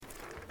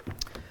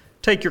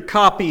Take your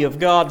copy of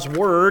God's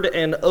Word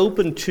and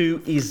open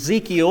to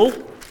Ezekiel.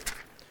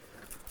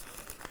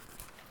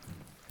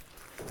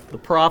 The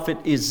prophet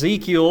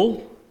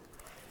Ezekiel.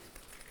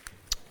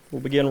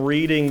 We'll begin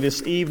reading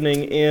this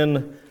evening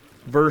in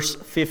verse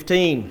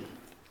 15.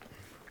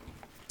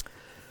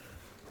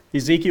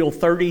 Ezekiel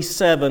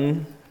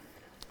 37,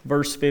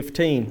 verse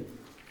 15.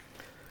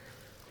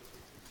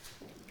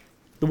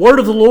 The word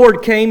of the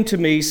Lord came to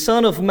me,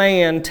 Son of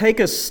man, take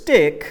a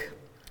stick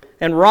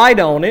and write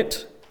on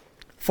it,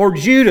 for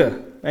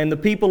Judah and the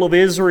people of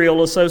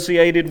Israel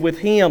associated with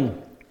him.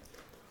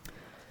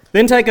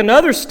 Then take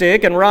another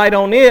stick and write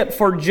on it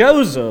for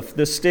Joseph,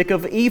 the stick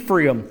of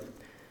Ephraim,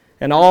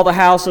 and all the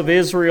house of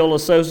Israel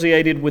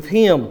associated with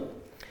him.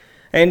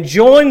 And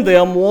join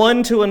them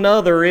one to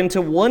another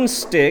into one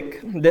stick,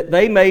 that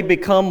they may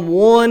become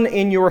one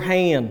in your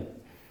hand.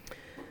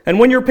 And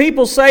when your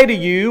people say to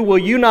you, will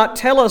you not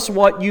tell us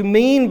what you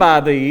mean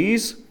by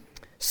these?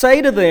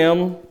 Say to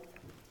them,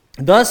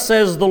 Thus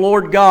says the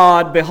Lord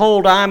God,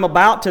 Behold, I am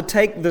about to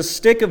take the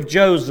stick of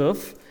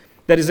Joseph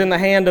that is in the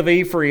hand of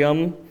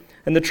Ephraim,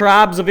 and the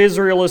tribes of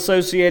Israel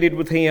associated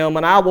with him,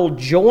 and I will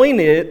join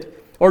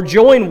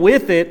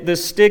with it the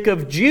stick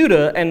of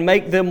Judah, and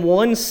make them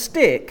one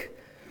stick,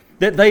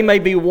 that they may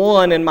be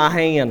one in my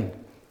hand.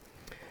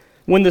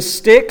 When the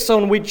sticks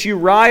on which you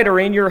write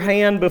are in your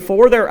hand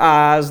before their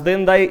eyes,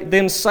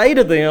 then say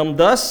to them,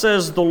 Thus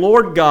says the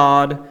Lord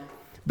God,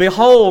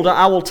 Behold,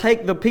 I will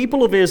take the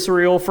people of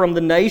Israel from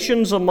the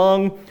nations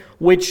among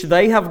which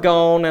they have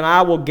gone, and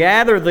I will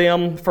gather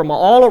them from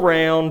all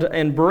around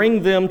and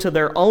bring them to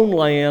their own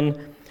land,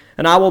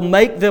 and I will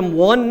make them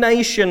one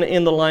nation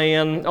in the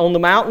land on the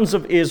mountains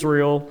of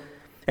Israel,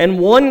 and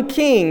one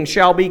king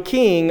shall be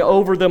king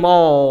over them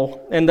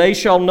all, and they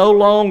shall be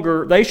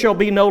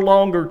no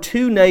longer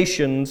two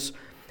nations,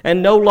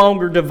 and no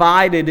longer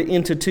divided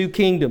into two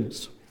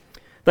kingdoms.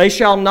 They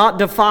shall not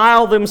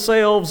defile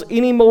themselves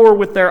any more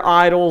with their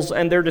idols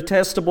and their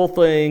detestable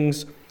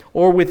things,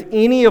 or with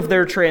any of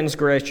their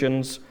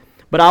transgressions,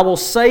 but I will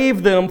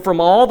save them from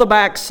all the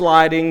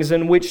backslidings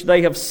in which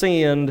they have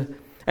sinned,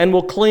 and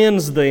will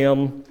cleanse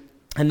them,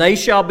 and they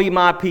shall be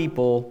my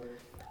people,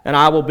 and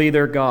I will be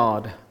their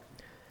God.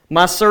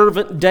 My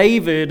servant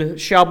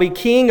David shall be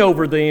king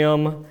over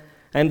them,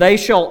 and they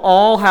shall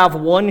all have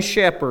one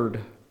shepherd.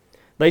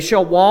 They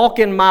shall walk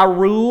in my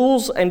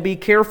rules and be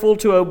careful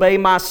to obey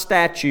my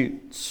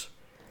statutes.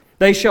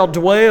 They shall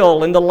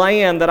dwell in the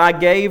land that I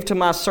gave to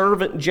my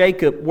servant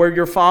Jacob, where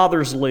your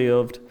fathers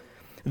lived.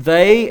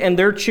 They and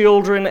their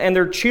children and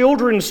their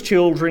children's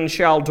children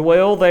shall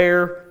dwell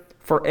there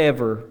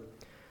forever.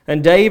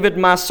 And David,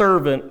 my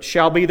servant,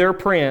 shall be their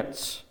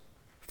prince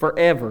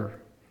forever.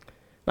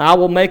 I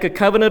will make a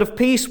covenant of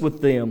peace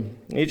with them.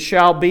 It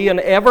shall be an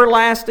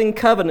everlasting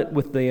covenant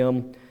with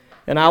them.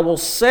 And I will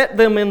set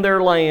them in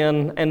their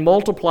land and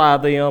multiply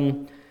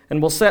them,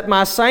 and will set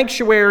my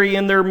sanctuary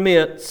in their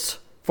midst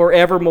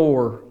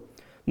forevermore.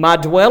 My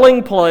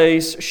dwelling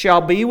place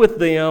shall be with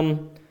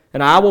them,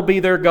 and I will be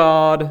their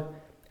God,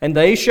 and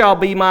they shall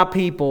be my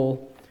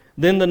people.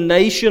 Then the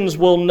nations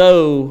will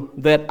know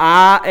that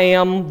I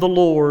am the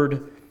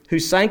Lord, who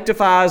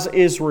sanctifies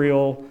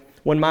Israel,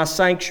 when my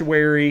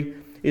sanctuary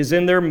is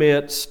in their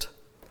midst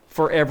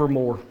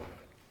forevermore.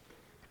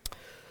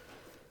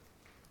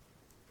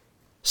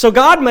 So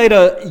God made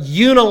a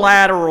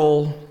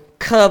unilateral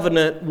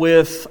covenant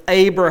with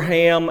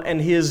Abraham and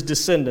his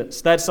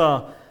descendants. That's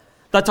a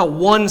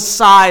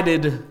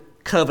one-sided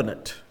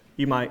covenant,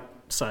 you might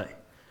say.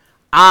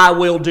 I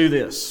will do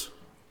this,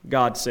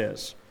 God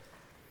says.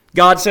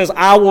 God says,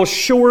 I will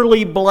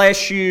surely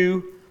bless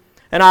you,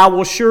 and I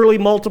will surely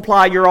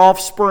multiply your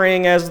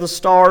offspring as the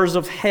stars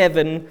of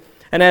heaven,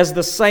 and as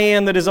the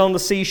sand that is on the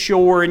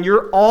seashore, and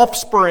your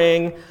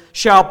offspring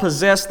shall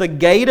possess the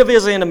gate of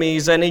his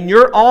enemies, and in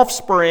your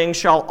offspring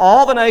shall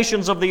all the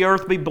nations of the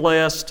earth be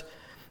blessed,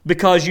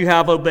 because you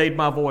have obeyed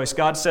my voice.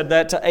 God said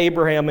that to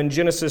Abraham in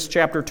Genesis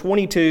chapter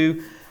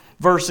 22,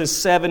 verses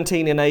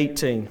 17 and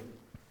 18.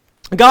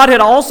 God had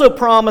also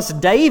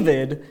promised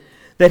David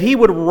that he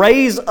would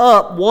raise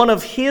up one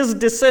of his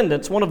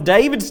descendants, one of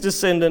David's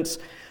descendants,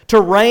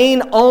 to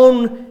reign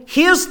on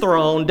his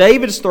throne,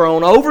 David's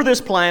throne, over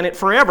this planet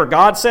forever.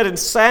 God said in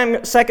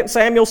 2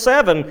 Samuel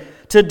 7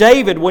 to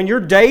David, when your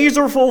days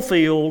are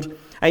fulfilled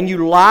and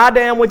you lie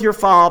down with your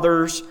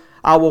fathers,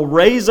 I will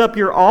raise up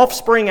your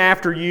offspring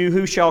after you,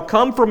 who shall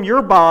come from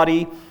your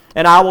body,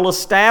 and I will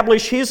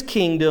establish his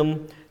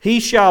kingdom.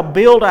 He shall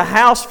build a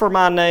house for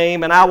my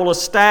name, and I will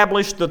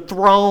establish the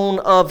throne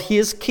of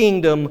his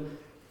kingdom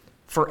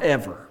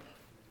forever.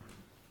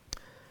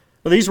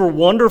 Now, these were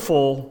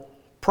wonderful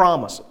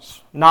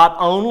promises, not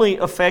only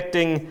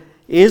affecting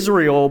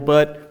Israel,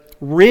 but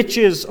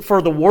riches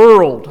for the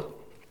world,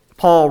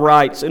 Paul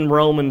writes in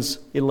Romans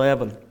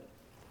 11.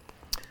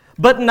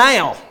 But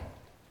now,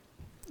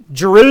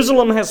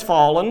 Jerusalem has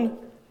fallen,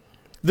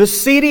 the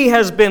city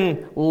has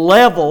been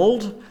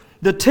leveled,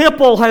 the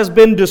temple has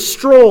been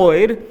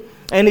destroyed,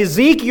 and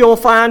Ezekiel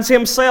finds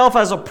himself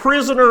as a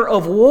prisoner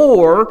of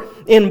war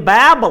in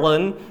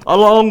Babylon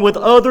along with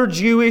other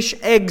Jewish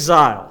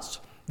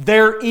exiles.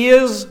 There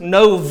is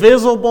no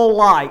visible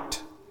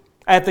light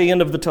at the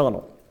end of the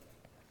tunnel.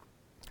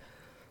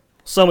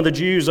 Some of the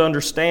Jews,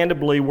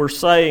 understandably, were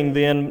saying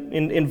then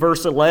in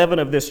verse 11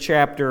 of this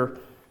chapter,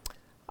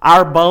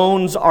 our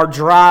bones are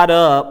dried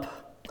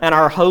up and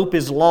our hope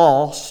is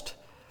lost.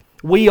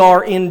 We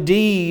are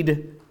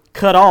indeed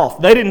cut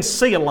off. They didn't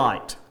see a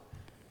light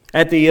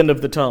at the end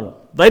of the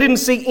tunnel. They didn't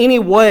see any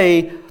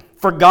way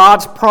for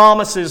God's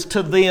promises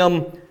to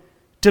them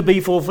to be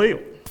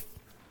fulfilled.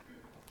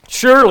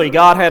 Surely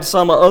God had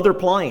some other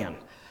plan,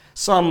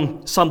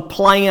 some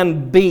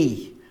plan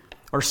B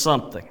or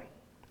something.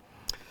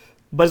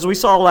 But as we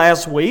saw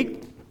last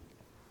week,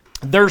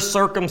 their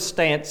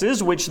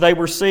circumstances, which they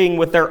were seeing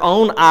with their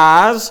own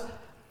eyes,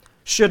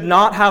 should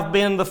not have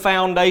been the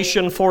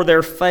foundation for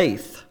their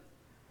faith.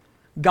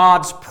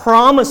 God's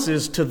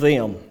promises to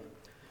them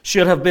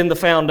should have been the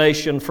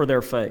foundation for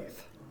their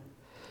faith.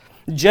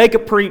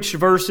 Jacob preached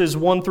verses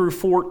 1 through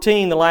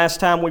 14 the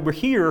last time we were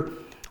here,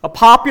 a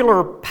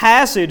popular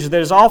passage that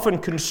is often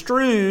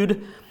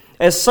construed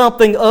as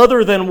something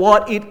other than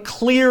what it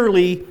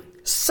clearly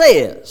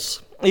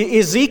says.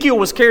 Ezekiel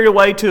was carried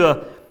away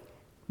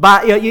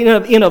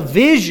in a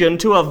vision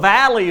to a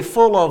valley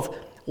full of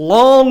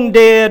long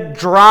dead,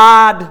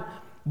 dried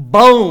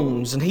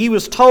bones, and he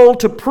was told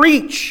to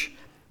preach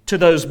to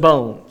those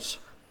bones,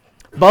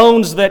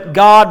 bones that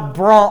God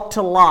brought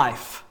to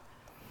life.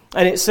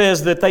 And it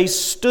says that they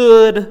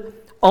stood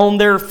on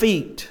their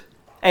feet,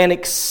 an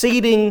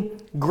exceeding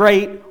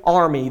great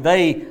army.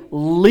 They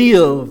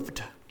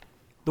lived,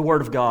 the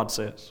Word of God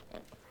says.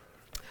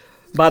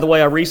 By the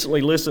way, I recently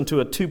listened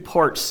to a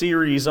 2-part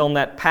series on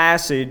that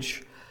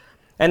passage,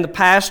 and the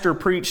pastor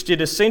preached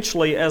it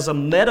essentially as a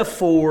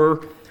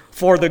metaphor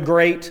for the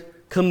Great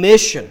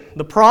Commission.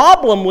 The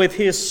problem with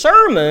his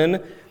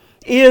sermon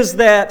is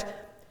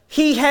that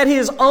he had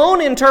his own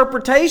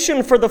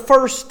interpretation for the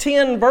first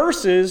 10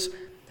 verses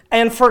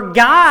and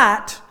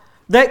forgot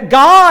that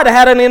God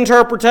had an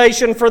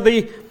interpretation for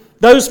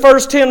those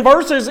first 10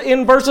 verses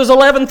in verses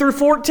 11 through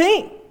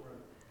 14.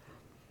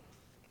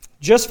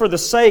 Just for the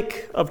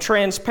sake of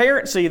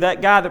transparency,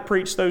 that guy that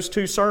preached those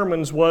 2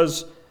 sermons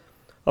was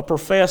a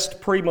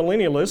professed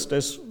premillennialist.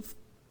 As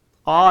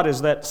odd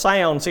as that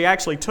sounds, he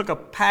actually took a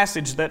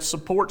passage that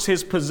supports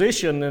his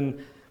position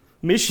and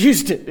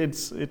misused it.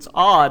 It's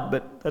odd,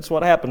 but that's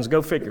what happens.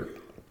 Go figure.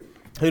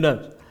 Who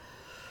knows?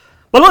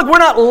 But look, we're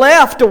not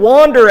left to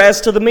wonder as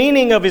to the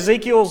meaning of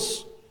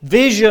Ezekiel's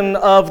vision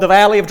of the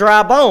valley of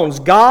dry bones.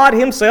 God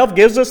Himself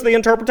gives us the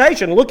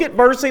interpretation. Look at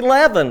verse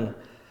 11.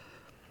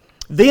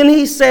 Then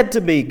he said to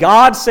me,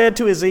 God said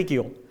to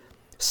Ezekiel,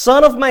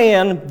 Son of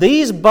man,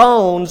 these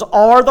bones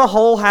are the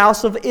whole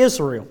house of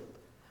Israel.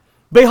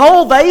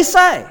 Behold, they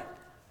say,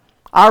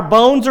 our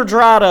bones are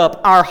dried up,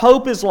 our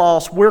hope is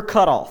lost, we're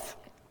cut off.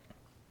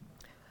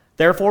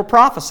 Therefore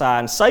prophesy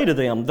and say to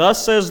them,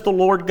 Thus says the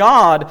Lord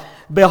God,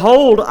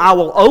 Behold, I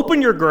will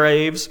open your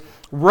graves,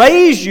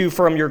 raise you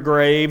from your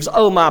graves,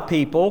 O my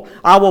people.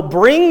 I will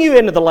bring you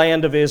into the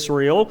land of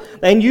Israel,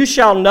 and you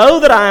shall know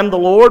that I am the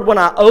Lord when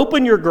I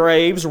open your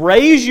graves,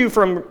 raise you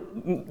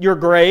from your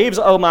graves,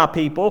 O my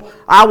people.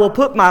 I will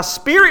put my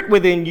spirit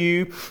within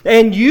you,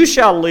 and you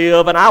shall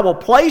live, and I will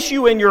place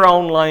you in your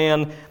own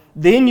land.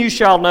 Then you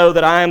shall know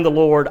that I am the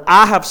Lord.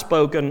 I have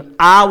spoken.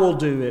 I will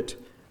do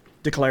it,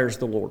 declares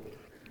the Lord.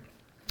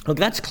 Look,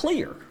 that's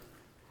clear.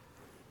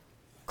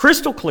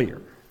 Crystal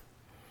clear.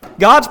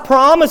 God's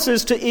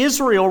promises to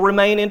Israel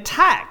remain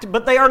intact,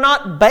 but they are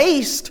not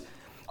based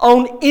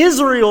on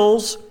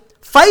Israel's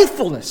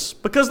faithfulness,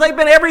 because they've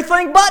been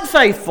everything but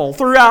faithful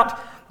throughout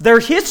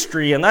their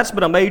history, and that's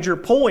been a major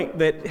point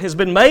that has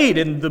been made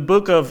in the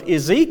book of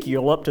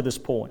Ezekiel up to this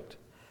point.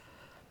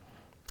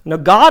 Now,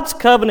 God's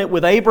covenant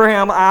with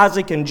Abraham,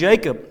 Isaac, and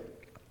Jacob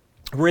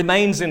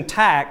remains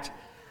intact,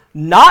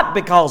 not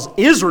because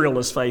Israel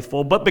is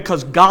faithful, but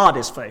because God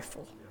is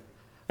faithful,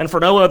 and for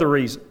no other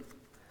reason.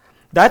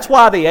 That's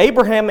why the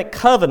Abrahamic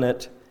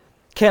covenant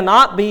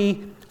cannot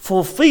be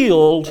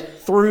fulfilled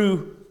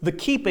through the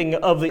keeping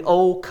of the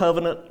old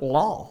covenant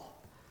law.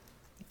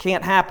 It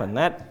can't happen.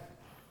 That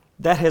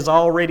has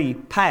already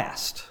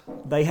passed.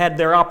 They had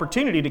their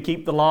opportunity to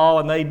keep the law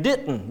and they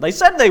didn't. They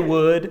said they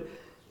would,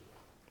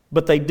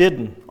 but they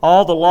didn't.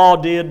 All the law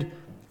did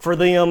for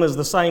them is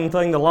the same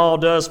thing the law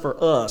does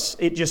for us.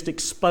 It just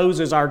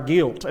exposes our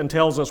guilt and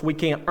tells us we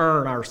can't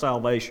earn our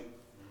salvation.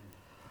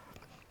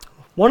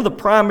 One of the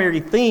primary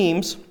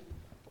themes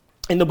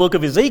in the book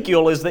of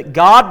Ezekiel is that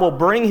God will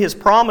bring His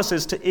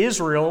promises to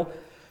Israel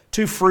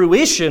to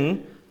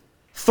fruition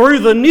through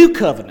the new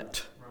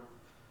covenant.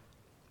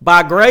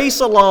 By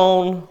grace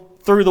alone,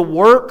 through the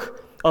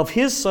work of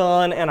His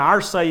Son and our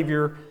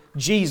Savior,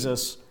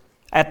 Jesus,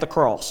 at the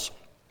cross.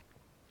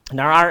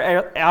 Now,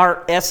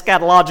 our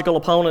eschatological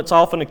opponents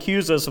often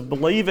accuse us of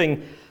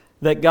believing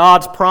that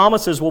God's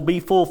promises will be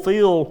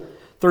fulfilled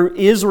through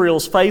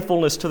Israel's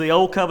faithfulness to the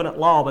Old Covenant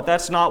law, but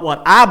that's not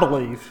what I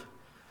believe.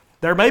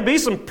 There may be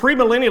some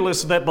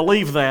premillennialists that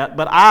believe that,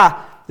 but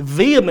I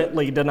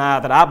vehemently deny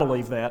that I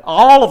believe that.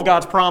 All of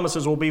God's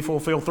promises will be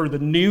fulfilled through the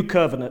New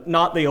Covenant,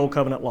 not the Old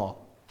Covenant law.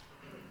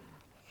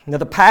 Now,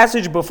 the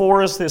passage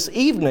before us this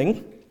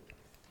evening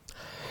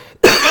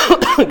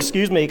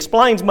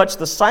explains much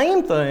the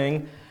same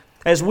thing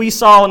as we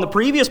saw in the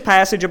previous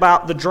passage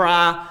about the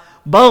dry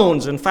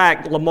bones. In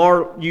fact,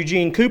 Lamar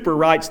Eugene Cooper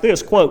writes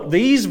this, quote,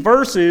 "These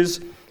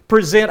verses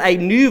present a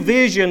new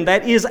vision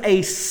that is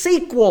a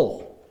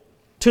sequel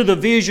to the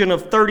vision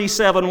of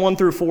 37, 1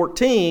 through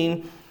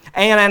 14,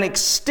 and an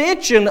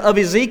extension of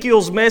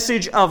Ezekiel's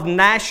message of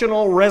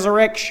national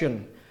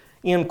resurrection,"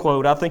 end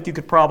quote. I think you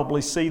could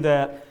probably see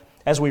that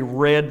as we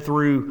read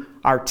through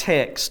our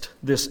text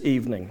this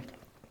evening.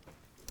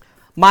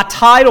 My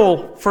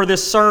title for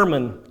this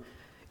sermon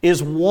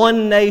is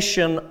One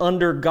Nation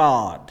Under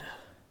God.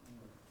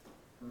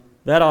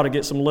 That ought to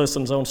get some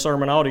listens on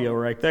sermon audio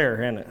right there,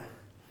 hasn't it?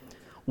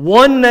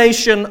 One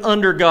nation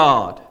under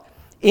God.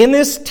 In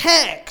this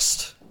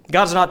text,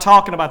 God's not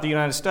talking about the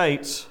United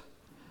States.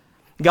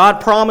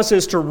 God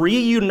promises to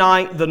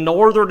reunite the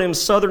northern and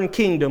southern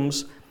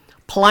kingdoms,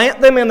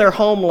 plant them in their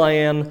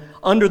homeland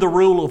under the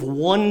rule of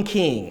one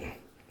king,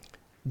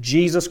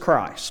 Jesus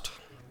Christ.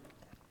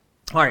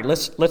 All right,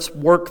 let's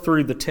work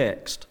through the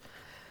text.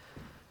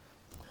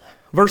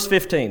 Verse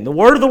 15, "The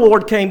word of the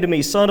Lord came to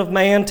me, Son of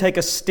man, take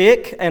a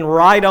stick and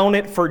write on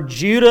it for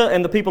Judah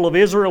and the people of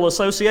Israel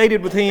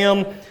associated with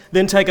him.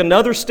 Then take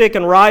another stick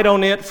and write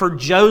on it for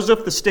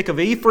Joseph, the stick of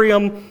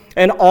Ephraim,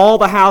 and all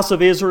the house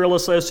of Israel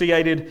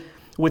associated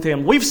with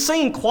him." We've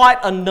seen quite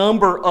a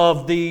number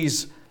of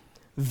these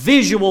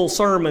visual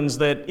sermons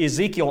that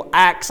Ezekiel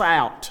acts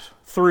out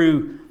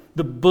through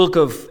the book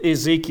of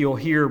Ezekiel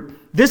here.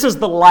 This is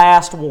the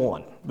last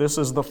one. This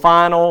is the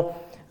final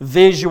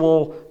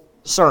visual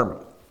sermon.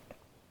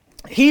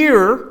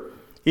 Here,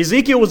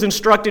 Ezekiel was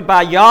instructed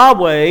by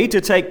Yahweh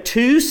to take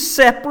two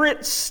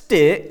separate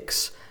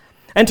sticks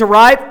and to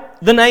write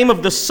the name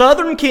of the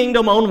southern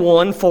kingdom on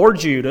one for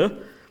Judah,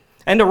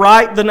 and to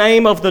write the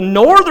name of the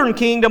northern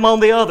kingdom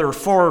on the other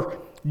for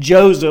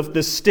Joseph,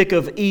 the stick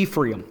of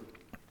Ephraim.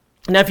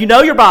 Now, if you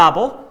know your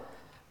Bible,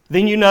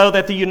 then you know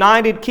that the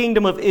united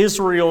kingdom of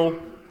Israel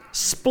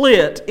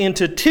split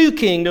into two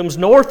kingdoms,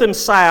 north and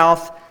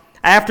south,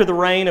 after the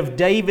reign of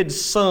David's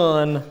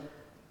son,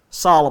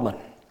 Solomon.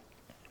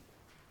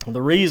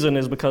 The reason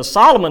is because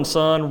Solomon's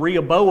son,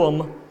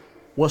 Rehoboam,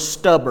 was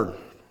stubborn.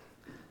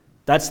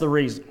 That's the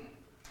reason.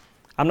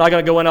 I'm not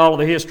going to go into all of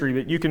the history,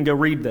 but you can go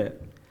read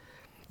that.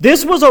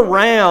 This was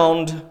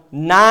around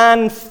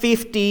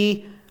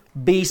 950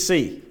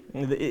 BC.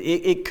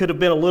 It could have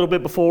been a little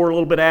bit before, a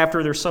little bit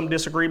after. There's some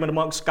disagreement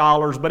amongst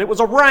scholars, but it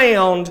was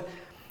around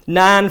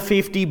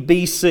 950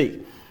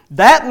 BC.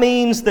 That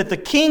means that the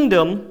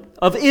kingdom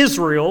of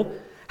Israel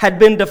had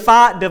been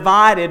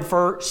divided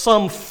for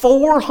some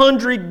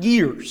 400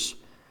 years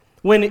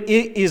when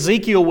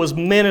Ezekiel was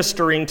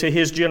ministering to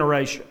his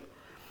generation.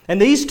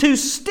 And these two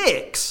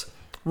sticks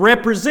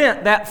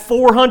represent that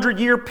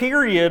 400-year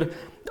period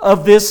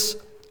of this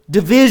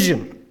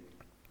division.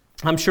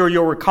 I'm sure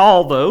you'll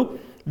recall, though,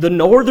 the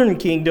northern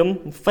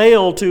kingdom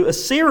fell to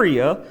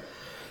Assyria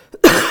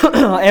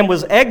and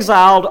was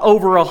exiled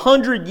over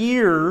 100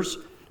 years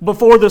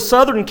before the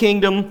southern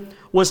kingdom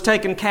was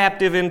taken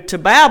captive into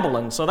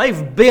Babylon. So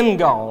they've been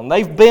gone.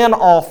 They've been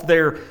off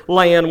their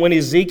land when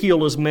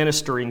Ezekiel is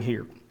ministering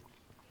here.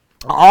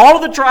 All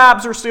of the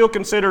tribes are still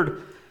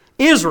considered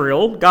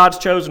Israel, God's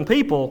chosen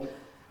people,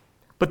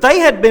 but they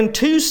had been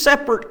two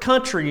separate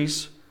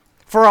countries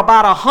for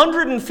about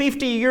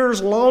 150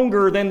 years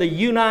longer than the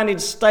United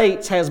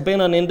States has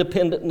been an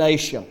independent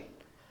nation.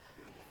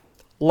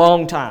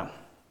 Long time.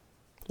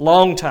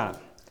 Long time.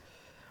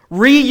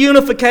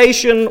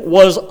 Reunification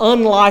was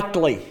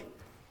unlikely,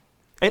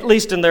 at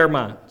least in their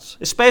minds,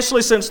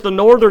 especially since the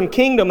northern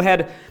kingdom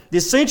had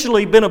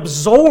essentially been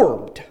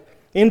absorbed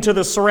into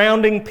the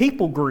surrounding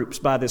people groups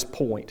by this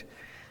point.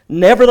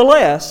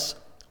 Nevertheless,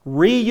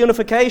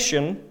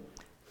 reunification,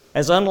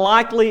 as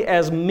unlikely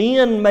as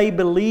men may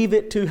believe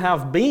it to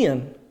have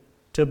been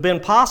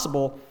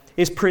possible,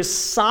 is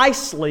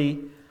precisely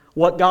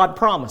what God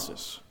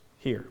promises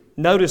here.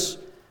 Notice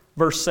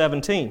verse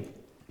 17.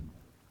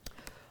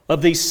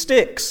 Of these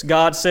sticks,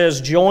 God says,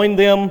 join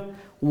them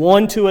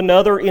one to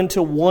another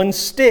into one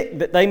stick,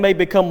 that they may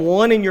become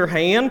one in your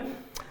hand.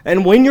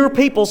 And when your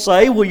people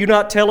say, will you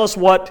not tell us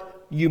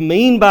what you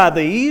mean by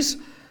these?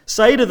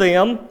 Say to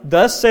them,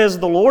 thus says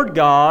the Lord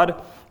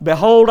God,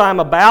 behold, I am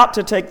about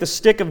to take the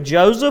stick of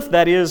Joseph,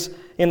 that is,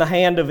 in the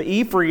hand of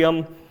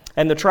Ephraim,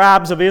 and the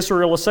tribes of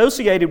Israel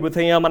associated with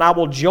him, and I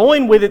will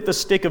join with it the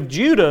stick of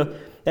Judah,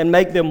 and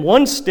make them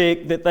one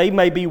stick, that they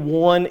may be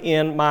one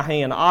in my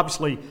hand.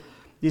 Obviously,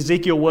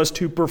 Ezekiel was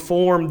to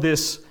perform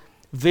this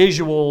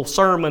visual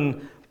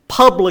sermon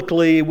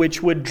publicly,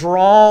 which would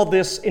draw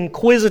this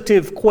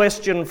inquisitive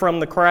question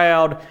from the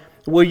crowd,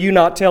 will you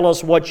not tell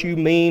us what you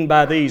mean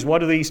by these? What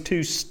do these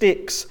two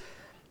sticks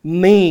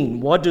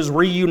mean? What does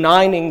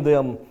reuniting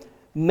them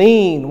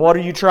mean? What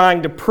are you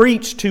trying to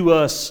preach to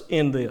us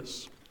in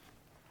this?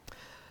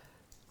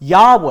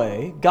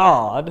 Yahweh,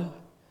 God,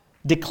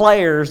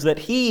 declares that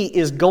He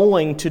is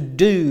going to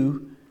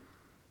do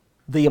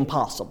the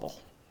impossible.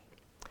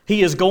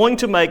 He is going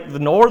to make the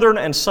northern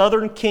and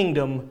southern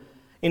kingdom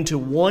into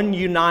one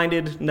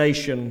united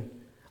nation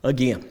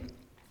again.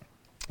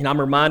 And I'm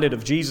reminded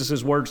of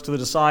Jesus' words to the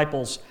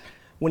disciples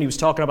when he was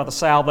talking about the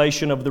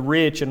salvation of the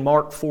rich in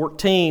Mark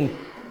 14,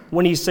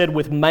 when he said,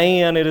 with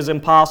man it is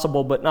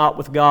impossible, but not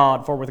with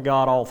God, for with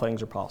God all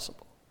things are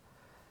possible.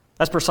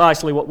 That's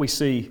precisely what we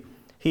see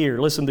here.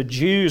 Listen, the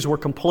Jews were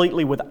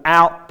completely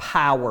without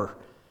power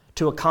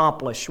to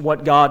accomplish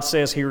what God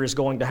says here is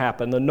going to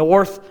happen. The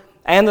north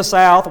and the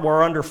south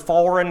were under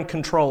foreign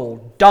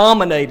control,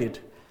 dominated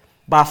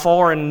by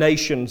foreign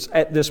nations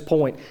at this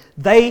point.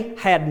 They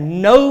had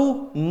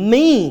no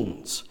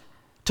means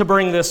to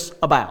bring this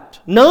about.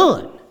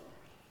 None.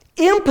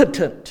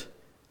 Impotent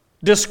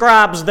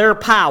describes their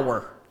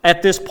power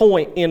at this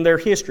point in their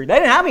history. They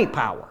didn't have any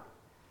power.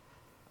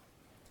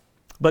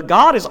 But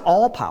God is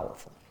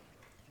all-powerful,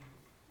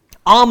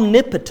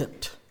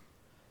 omnipotent.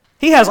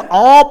 He has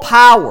all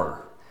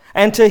power.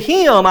 And to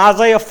Him,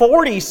 Isaiah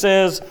 40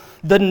 says,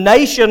 the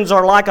nations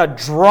are like a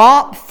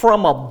drop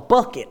from a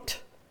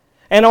bucket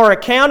and are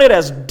accounted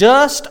as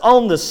dust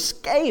on the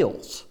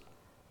scales.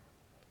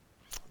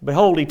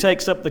 Behold, He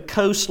takes up the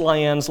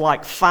coastlands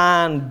like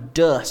fine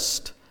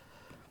dust.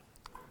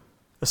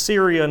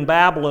 Assyria and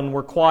Babylon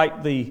were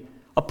quite the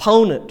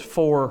opponent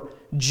for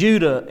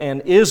Judah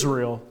and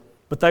Israel,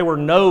 but they were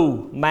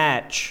no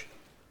match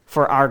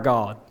for our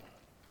God.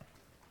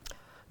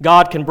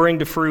 God can bring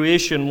to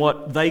fruition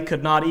what they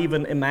could not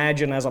even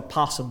imagine as a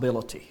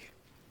possibility.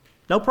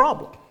 No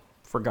problem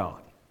for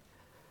God.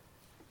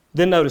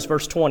 Then notice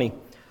verse 20.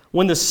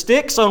 When the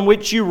sticks on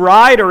which you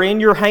write are in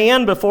your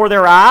hand before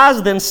their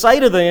eyes, then say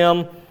to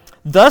them,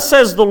 thus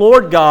says the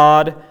Lord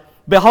God,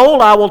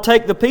 behold, I will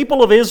take the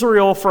people of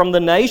Israel from the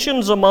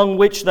nations among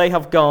which they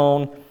have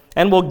gone,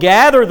 and will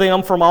gather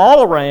them from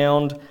all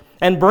around,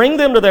 and bring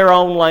them to their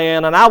own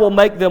land, and I will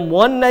make them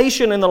one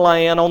nation in the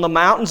land on the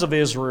mountains of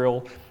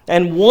Israel,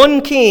 and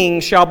one king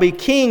shall be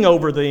king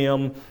over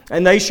them,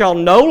 and they shall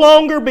no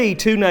longer be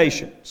two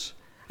nations,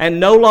 and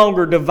no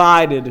longer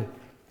divided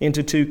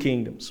into two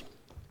kingdoms.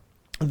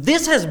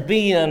 This has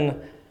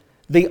been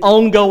the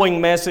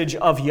ongoing message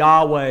of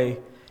Yahweh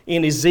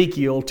in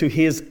Ezekiel to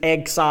His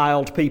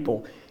exiled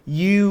people.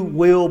 You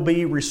will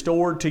be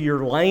restored to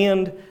your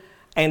land,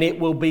 and it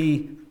will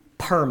be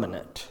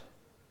permanent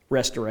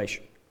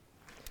restoration.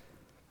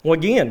 Well,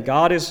 again,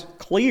 God is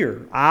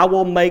clear. I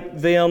will make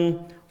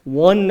them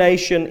one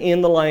nation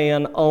in the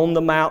land on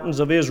the mountains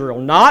of Israel.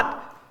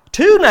 Not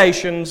two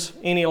nations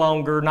any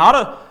longer, not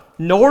a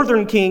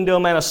northern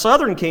kingdom and a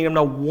southern kingdom.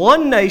 No,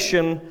 one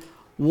nation,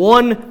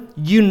 one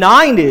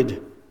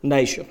united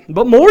nation.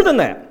 But more than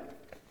that,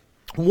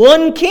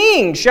 one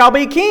king shall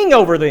be king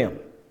over them.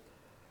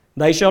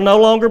 They shall no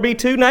longer be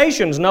two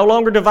nations, no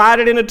longer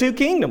divided into two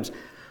kingdoms.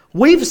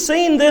 We've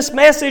seen this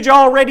message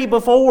already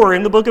before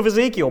in the book of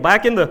Ezekiel.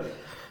 Back in the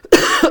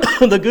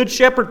the Good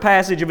Shepherd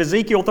passage of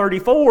Ezekiel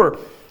 34,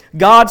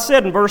 God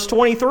said in verse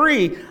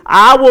 23,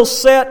 I will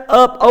set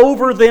up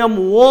over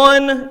them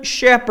one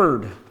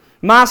shepherd,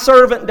 my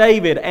servant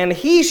David, and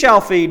he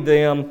shall feed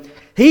them.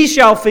 He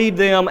shall feed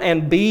them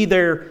and be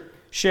their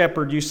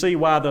shepherd. You see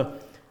why the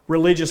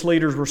religious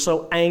leaders were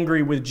so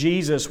angry with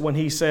Jesus when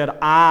He said,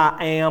 I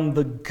am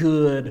the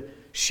good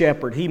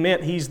shepherd. He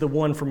meant He's the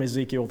one from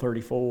Ezekiel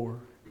 34.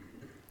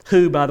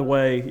 Who, by the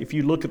way, if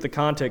you look at the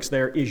context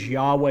there, is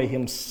Yahweh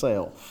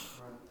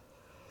Himself.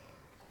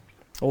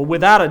 Well,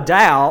 without a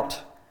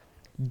doubt,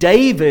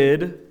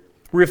 David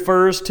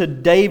refers to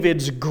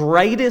David's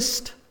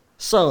greatest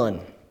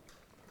son,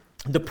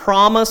 the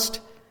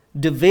promised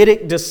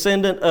Davidic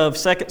descendant of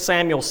 2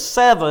 Samuel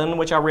 7,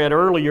 which I read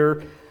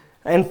earlier,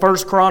 and 1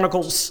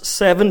 Chronicles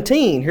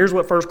 17. Here's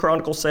what 1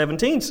 Chronicles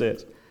 17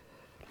 says.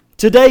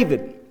 To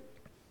David,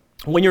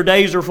 when your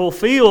days are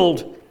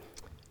fulfilled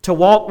to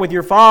walk with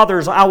your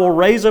fathers, I will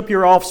raise up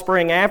your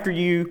offspring after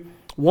you,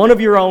 one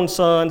of your own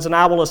sons, and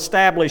I will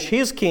establish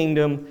his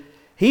kingdom.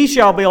 He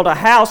shall build a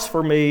house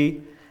for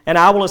me, and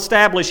I will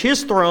establish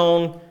his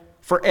throne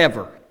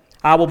forever.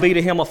 I will be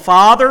to him a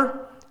father,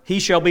 he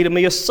shall be to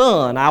me a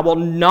son. I will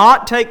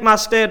not take my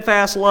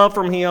steadfast love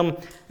from him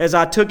as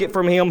I took it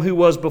from him who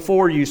was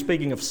before you,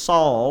 speaking of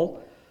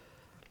Saul.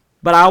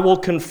 But I will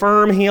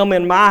confirm him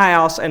in my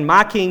house and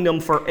my kingdom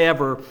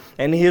forever,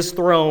 and his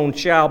throne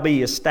shall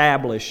be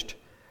established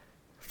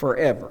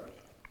forever.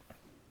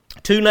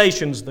 Two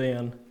nations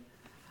then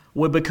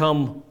would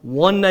become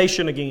one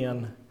nation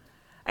again,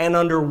 and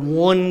under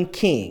one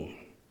king,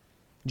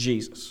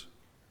 Jesus.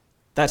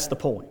 That's the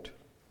point.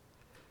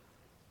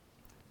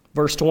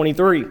 Verse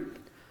 23.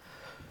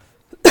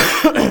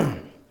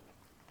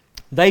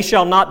 They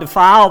shall not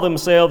defile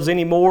themselves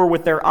any more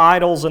with their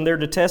idols and their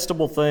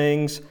detestable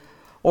things,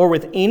 or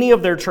with any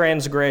of their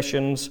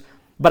transgressions,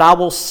 but I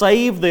will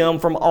save them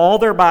from all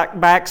their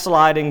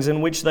backslidings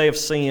in which they have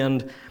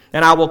sinned,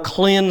 and I will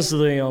cleanse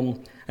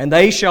them, and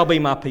they shall be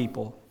my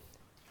people,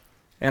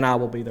 and I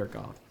will be their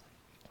God.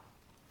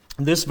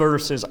 This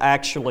verse is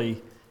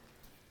actually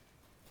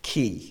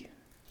key.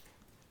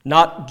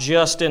 Not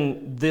just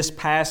in this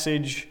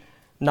passage,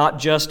 not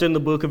just in the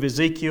book of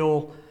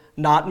Ezekiel,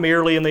 not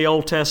merely in the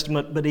Old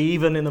Testament, but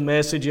even in the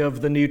message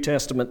of the New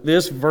Testament.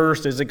 This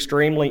verse is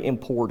extremely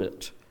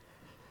important.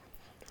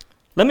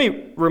 Let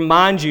me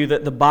remind you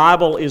that the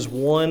Bible is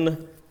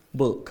one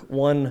book,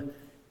 one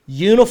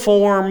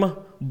uniform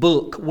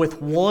book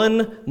with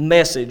one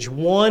message,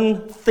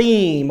 one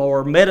theme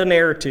or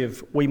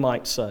meta-narrative, we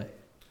might say.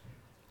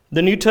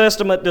 The New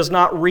Testament does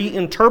not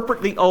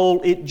reinterpret the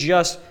Old, it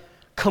just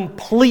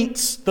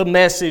completes the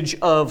message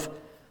of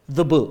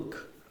the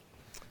book.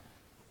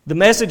 The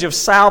message of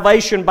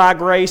salvation by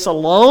grace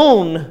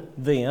alone,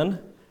 then,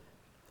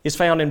 is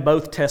found in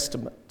both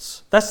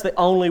Testaments. That's the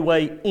only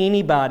way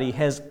anybody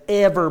has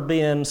ever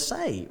been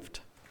saved.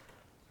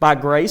 By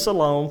grace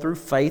alone, through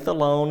faith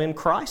alone, in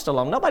Christ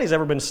alone. Nobody's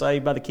ever been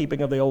saved by the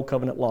keeping of the Old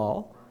Covenant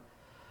law.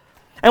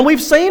 And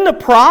we've seen the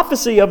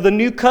prophecy of the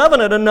New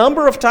Covenant a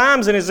number of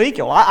times in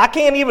Ezekiel. I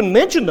can't even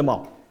mention them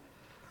all.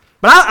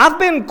 But I've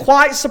been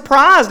quite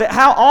surprised at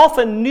how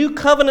often New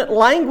Covenant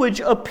language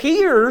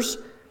appears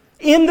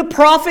in the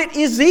prophet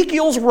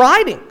Ezekiel's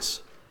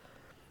writings.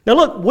 Now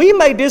look, we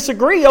may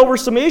disagree over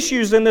some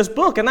issues in this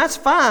book, and that's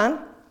fine.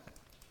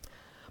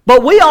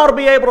 But we ought to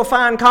be able to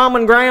find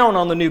common ground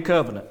on the New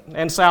Covenant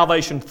and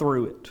salvation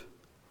through it.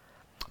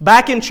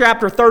 Back in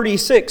chapter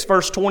 36,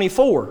 verse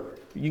 24,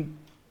 you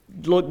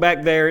look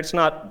back there, it's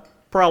not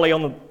probably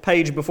on the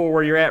page before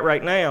where you're at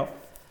right now.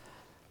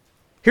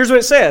 Here's what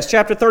it says,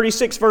 chapter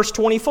 36, verse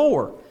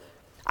 24.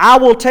 I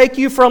will take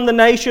you from the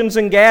nations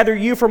and gather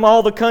you from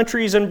all the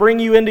countries and bring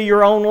you into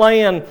your own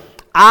land.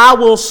 I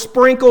will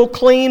sprinkle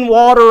clean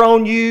water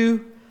on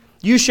you.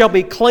 You shall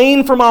be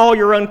clean from all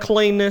your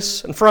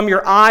uncleanness, and from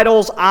your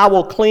idols I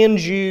will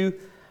cleanse you.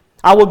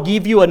 I will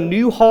give you a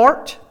new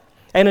heart,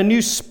 and a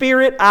new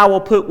spirit I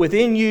will put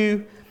within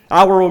you.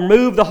 I will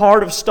remove the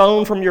heart of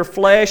stone from your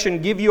flesh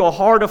and give you a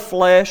heart of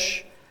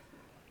flesh.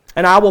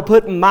 And I will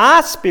put my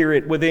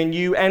spirit within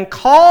you and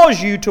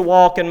cause you to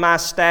walk in my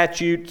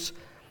statutes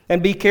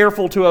and be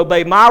careful to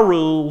obey my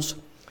rules.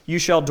 You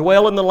shall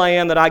dwell in the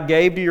land that I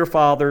gave to your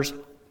fathers.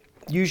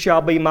 You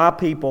shall be my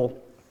people,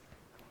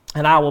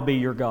 and I will be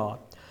your God.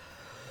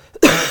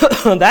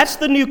 That's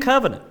the new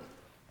covenant.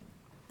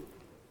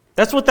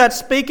 That's what that's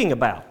speaking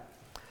about.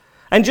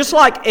 And just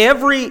like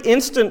every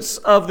instance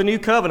of the new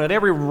covenant,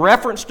 every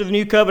reference to the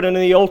new covenant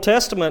in the Old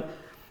Testament,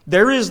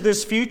 there is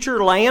this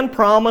future land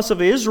promise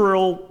of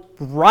Israel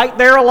right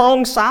there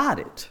alongside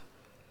it.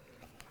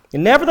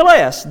 And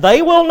nevertheless,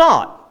 they will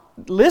not,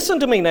 listen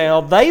to me now,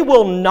 they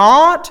will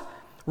not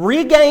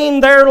regain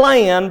their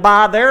land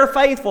by their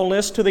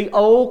faithfulness to the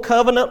Old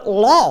Covenant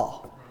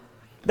law.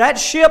 That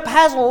ship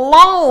has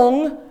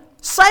long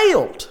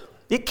sailed.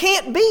 It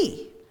can't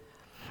be.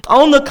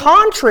 On the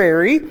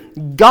contrary,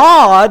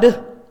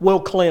 God will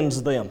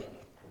cleanse them.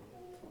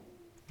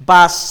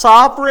 By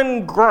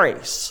sovereign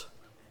grace,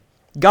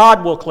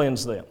 God will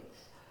cleanse them.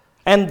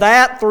 And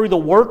that through the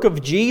work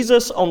of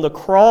Jesus on the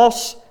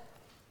cross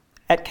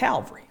at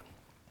Calvary.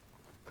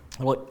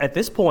 Well, at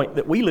this point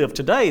that we live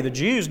today, the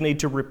Jews need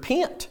to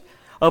repent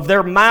of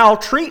their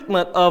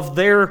maltreatment of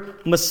their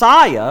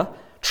Messiah,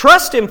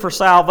 trust Him for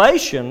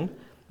salvation,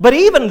 but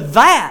even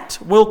that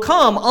will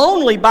come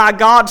only by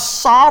God's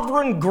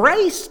sovereign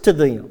grace to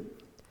them.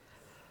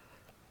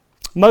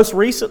 Most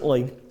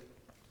recently,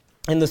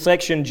 in the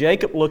section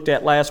Jacob looked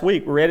at last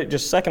week, we read it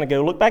just a second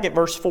ago, look back at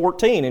verse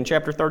 14 in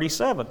chapter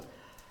 37.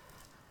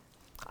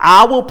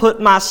 I will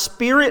put my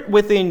spirit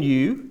within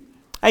you,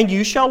 and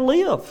you shall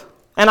live,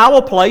 and I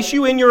will place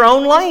you in your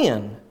own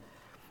land.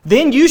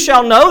 Then you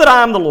shall know that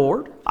I am the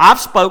Lord. I've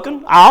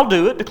spoken, I'll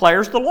do it,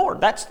 declares the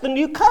Lord. That's the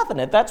new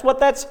covenant. That's what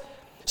that's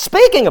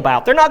speaking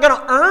about. They're not going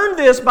to earn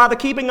this by the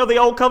keeping of the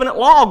Old Covenant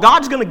law.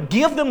 God's going to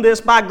give them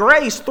this by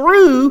grace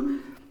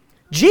through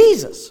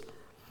Jesus.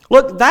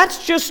 Look,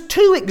 that's just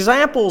two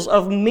examples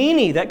of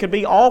many that could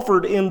be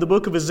offered in the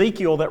book of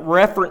Ezekiel that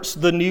reference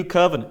the new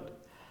covenant.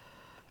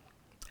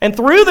 And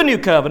through the new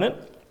covenant,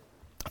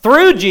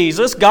 through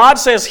Jesus, God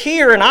says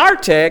here in our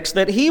text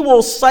that He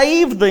will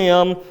save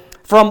them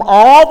from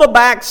all the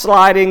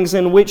backslidings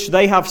in which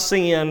they have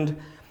sinned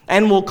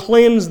and will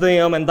cleanse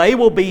them, and they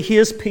will be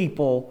His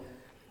people,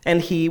 and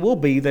He will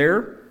be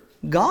their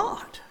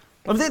God.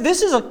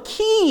 This is a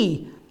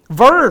key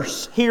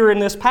verse here in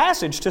this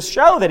passage to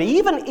show that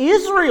even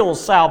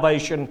Israel's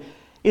salvation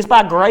is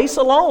by grace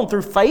alone,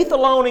 through faith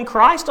alone in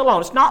Christ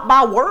alone. It's not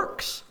by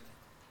works.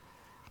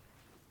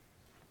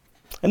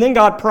 And then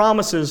God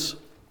promises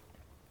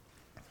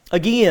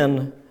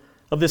again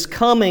of this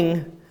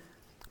coming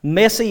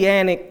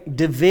messianic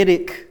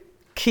Davidic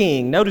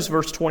king. Notice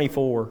verse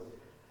 24.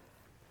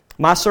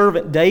 My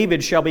servant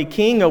David shall be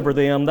king over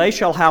them. They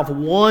shall have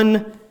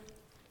one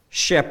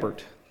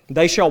shepherd.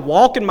 They shall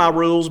walk in my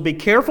rules, be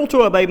careful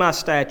to obey my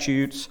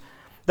statutes.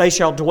 They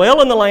shall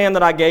dwell in the land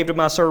that I gave to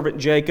my servant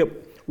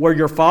Jacob, where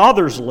your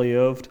fathers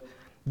lived.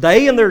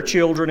 They and their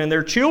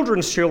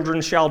children's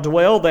children shall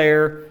dwell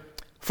there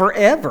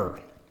forever.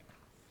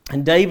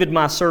 And David,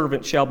 my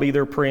servant, shall be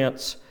their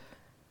prince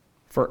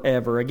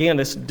forever. Again,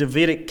 this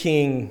Davidic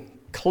king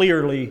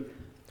clearly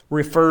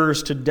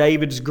refers to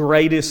David's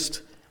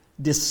greatest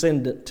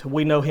descendant.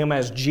 We know him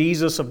as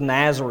Jesus of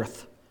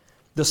Nazareth,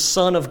 the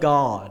Son of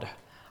God,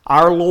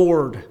 our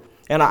Lord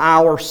and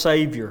our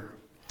Savior.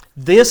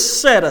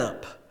 This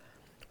setup,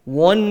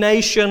 one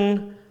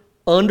nation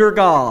under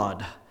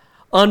God,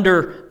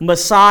 under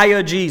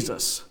Messiah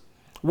Jesus,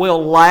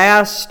 will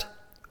last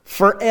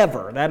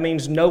forever. That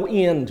means no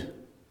end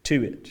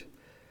to it.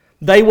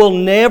 They will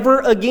never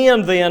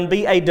again then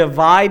be a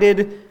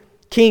divided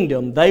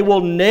kingdom. They will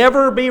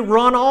never be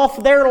run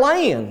off their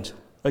land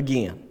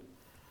again.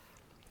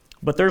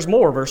 But there's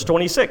more. Verse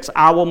 26,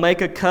 I will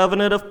make a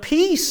covenant of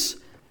peace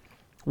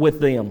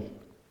with them.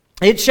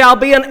 It shall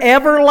be an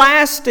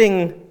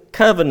everlasting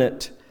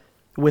covenant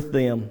with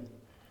them.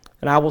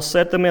 And I will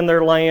set them in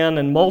their land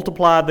and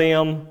multiply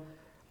them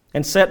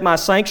and set my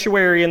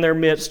sanctuary in their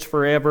midst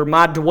forever.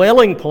 My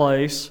dwelling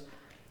place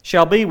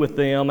shall be with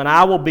them, and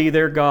I will be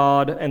their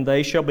God, and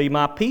they shall be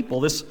my people.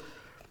 This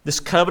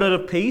covenant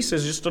of peace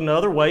is just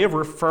another way of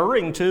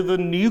referring to the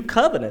new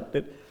covenant.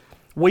 That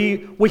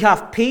we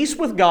have peace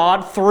with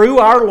God through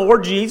our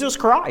Lord Jesus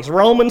Christ.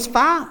 Romans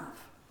 5.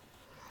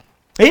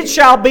 It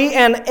shall be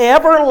an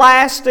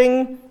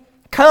everlasting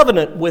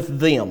covenant with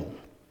them.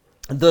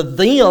 The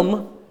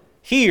them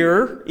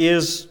here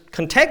is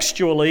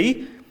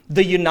contextually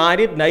the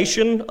united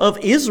nation of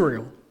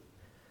Israel.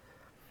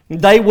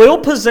 They will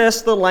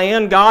possess the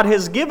land God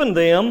has given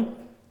them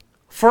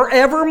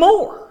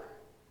forevermore.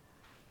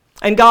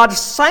 And God's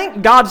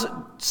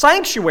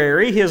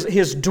sanctuary,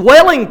 his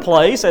dwelling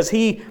place, as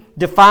he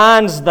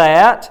defines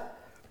that,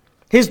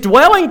 his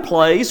dwelling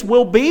place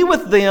will be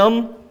with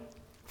them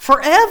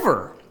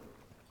forever.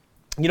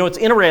 You know, it's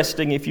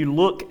interesting if you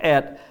look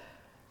at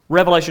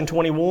Revelation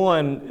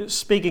 21,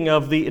 speaking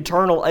of the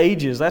eternal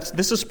ages,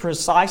 this is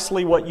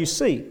precisely what you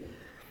see.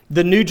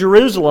 The New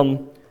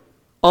Jerusalem,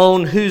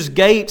 on whose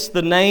gates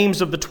the names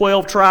of the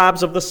 12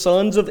 tribes of the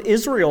sons of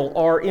Israel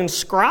are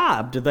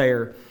inscribed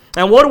there.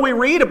 And what do we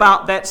read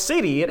about that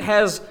city? It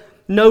has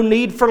no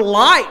need for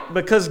light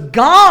because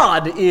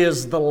God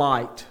is the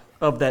light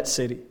of that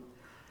city.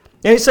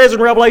 And it says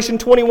in Revelation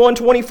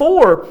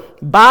 21:24,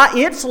 by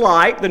its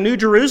light, the New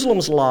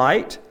Jerusalem's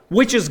light,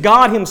 which is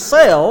God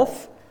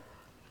Himself,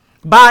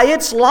 by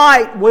its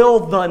light will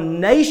the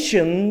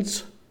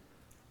nations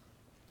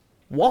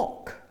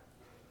walk.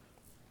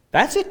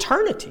 That's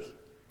eternity.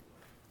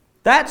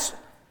 That's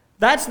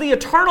the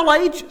eternal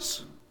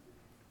ages.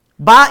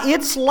 By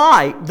its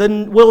light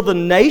will the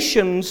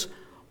nations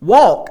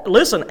walk.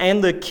 Listen,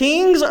 and the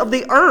kings of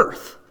the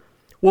earth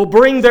will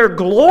bring their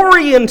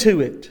glory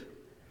into it.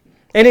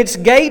 And its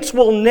gates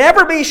will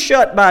never be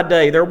shut by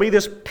day. There will be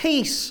this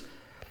peace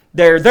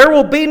there. There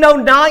will be no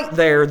night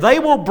there. They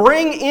will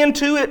bring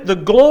into it the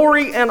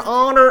glory and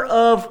honor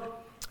of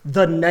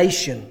the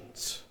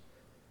nations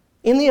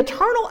in the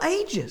eternal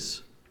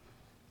ages.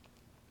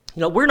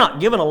 You know, we're not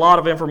given a lot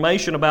of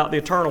information about the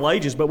eternal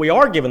ages, but we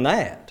are given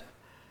that.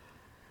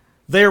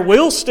 There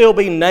will still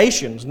be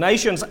nations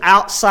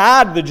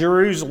outside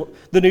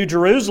the New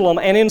Jerusalem,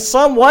 and in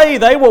some way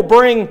they will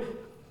bring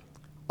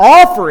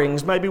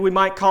offerings, maybe we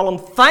might call them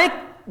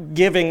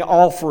thanksgiving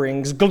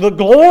offerings, the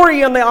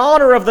glory and the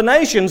honor of the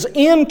nations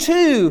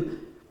into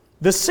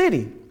the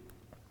city.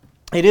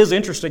 It is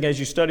interesting as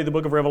you study the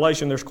book of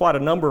Revelation, there's quite a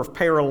number of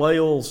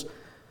parallels,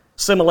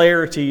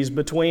 similarities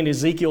between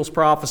Ezekiel's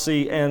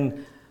prophecy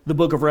and the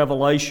book of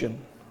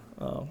Revelation.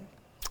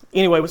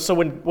 Anyway, so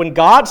when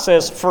God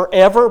says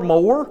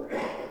forevermore,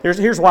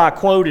 here's why I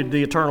quoted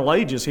the eternal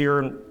ages here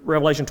in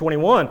Revelation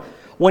 21.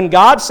 When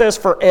God says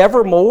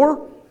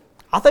forevermore,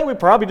 I think we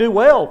probably do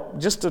well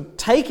just to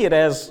take it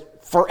as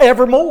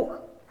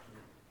forevermore.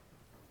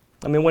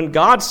 I mean, when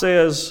God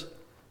says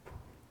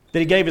that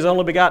He gave His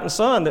only begotten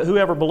Son, that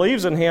whoever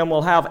believes in Him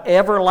will have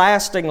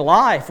everlasting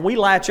life, we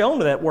latch on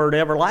to that word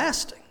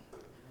everlasting.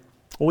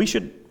 We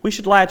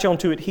should latch on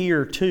to it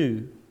here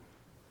too.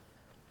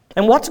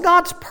 And what's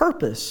God's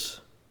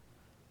purpose?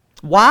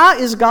 Why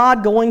is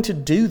God going to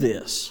do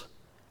this?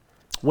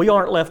 We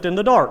aren't left in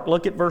the dark.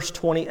 Look at verse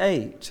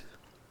 28.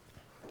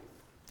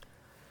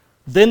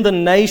 Then the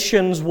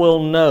nations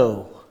will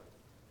know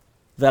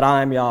that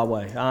I am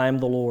Yahweh, I am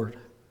the Lord,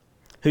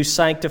 who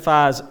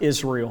sanctifies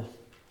Israel.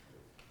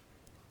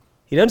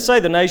 He doesn't say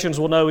the nations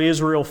will know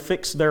Israel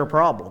fixed their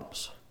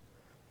problems.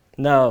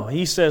 No,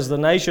 He says the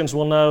nations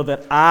will know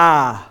that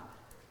I,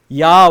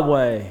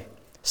 Yahweh,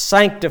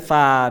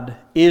 sanctified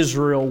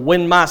Israel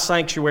when my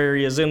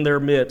sanctuary is in their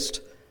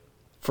midst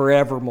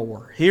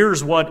forevermore.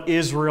 Here's what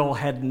Israel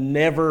had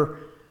never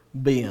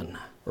been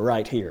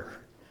right here.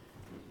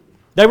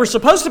 They were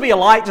supposed to be a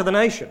light to the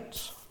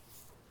nations,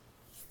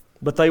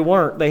 but they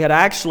weren't. They had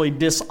actually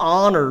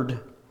dishonored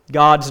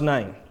God's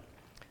name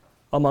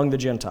among the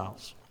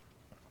Gentiles.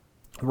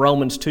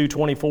 Romans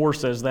 2:24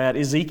 says that.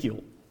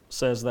 Ezekiel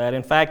says that.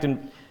 In fact,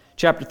 in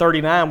chapter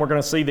 39, we're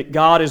going to see that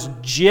God is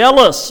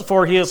jealous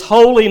for His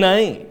holy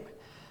name,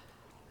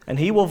 and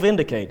He will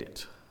vindicate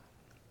it.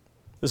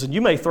 Listen,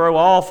 you may throw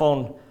off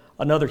on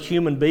another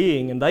human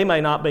being, and they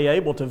may not be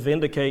able to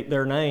vindicate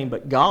their name,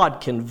 but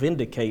God can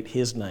vindicate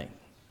His name,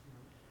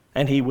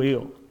 and He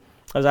will.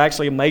 There's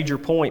actually a major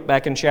point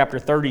back in chapter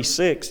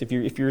 36.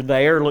 If you're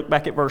there, look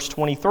back at verse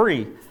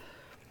 23.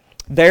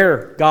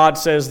 There, God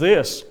says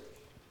this,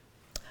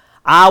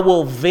 I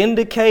will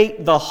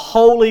vindicate the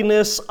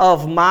holiness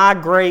of my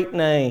great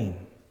name,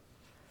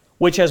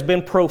 which has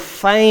been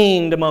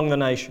profaned among the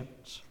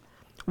nations,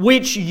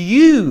 which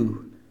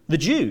you, the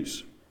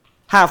Jews,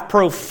 have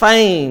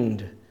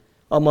profaned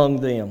among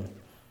them.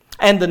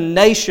 And the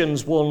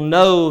nations will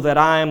know that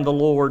I am the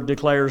Lord,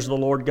 declares the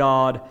Lord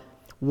God,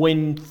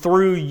 when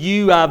through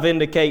you I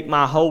vindicate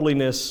my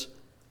holiness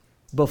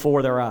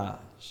before their eyes.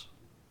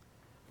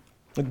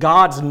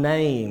 God's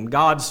name,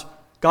 God's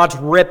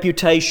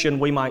reputation,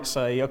 we might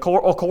say,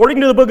 according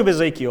to the book of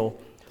Ezekiel,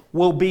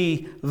 will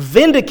be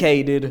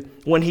vindicated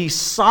when He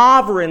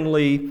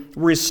sovereignly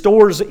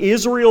restores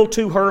Israel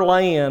to her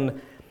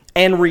land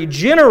and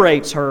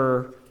regenerates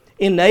her,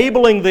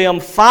 enabling them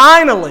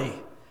finally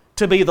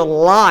to be the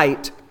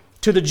light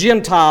to the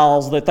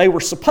Gentiles that they were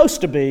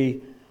supposed to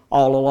be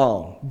all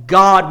along.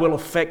 God will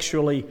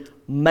effectually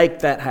make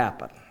that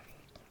happen.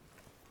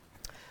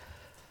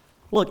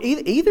 Look,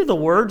 either the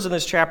words in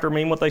this chapter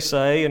mean what they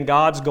say, and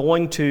God's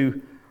going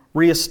to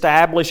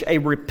reestablish a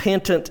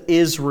repentant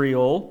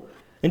Israel,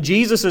 and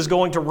Jesus is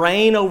going to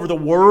reign over the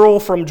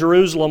world from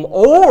Jerusalem,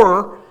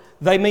 or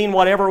they mean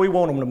whatever we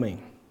want them to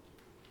mean.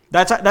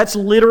 That's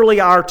literally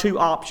our two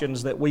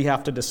options that we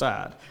have to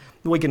decide.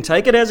 We can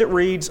take it as it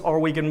reads, or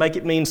we can make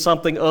it mean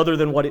something other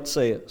than what it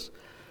says.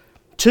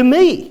 To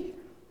me,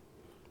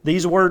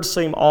 these words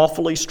seem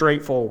awfully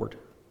straightforward.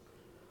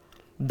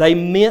 They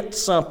meant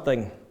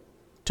something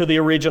to the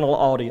original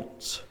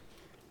audience.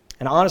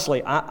 And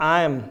honestly,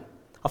 I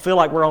feel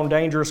like we're on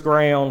dangerous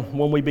ground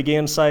when we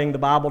begin saying the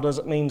Bible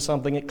doesn't mean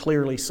something it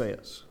clearly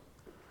says.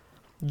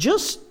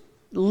 Just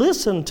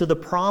listen to the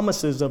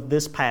promises of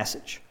this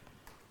passage.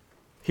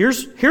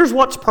 Here's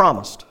what's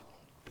promised.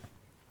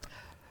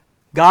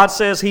 God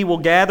says He will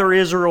gather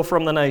Israel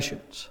from the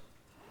nations.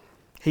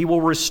 He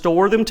will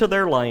restore them to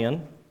their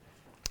land.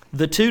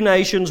 The two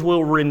nations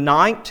will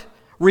reunite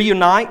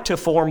to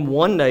form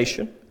one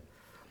nation.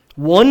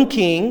 One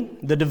king,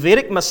 the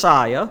Davidic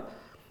Messiah,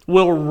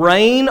 will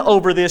reign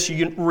over this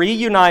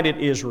reunited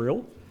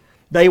Israel.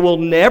 They will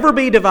never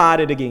be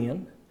divided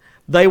again.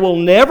 They will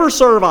never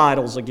serve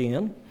idols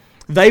again.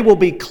 They will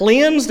be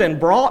cleansed and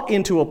brought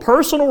into a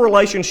personal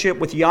relationship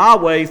with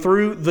Yahweh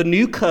through the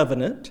new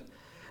covenant.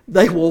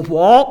 They will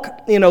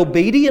walk in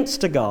obedience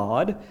to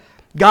God.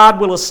 God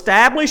will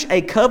establish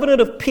a covenant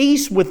of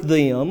peace with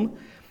them.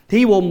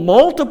 He will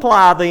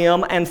multiply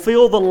them and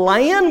fill the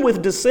land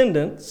with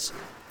descendants.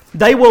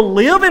 They will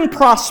live in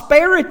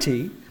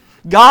prosperity.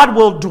 God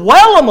will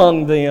dwell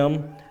among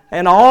them,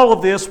 and all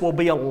of this will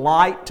be a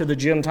light to the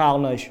Gentile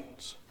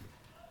nations.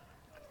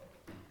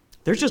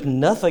 There's just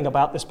nothing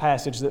about this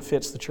passage that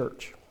fits the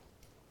church.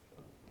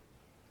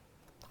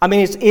 I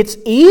mean, it's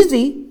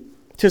easy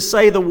to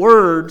say the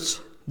words,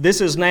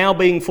 this is now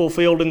being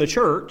fulfilled in the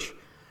church.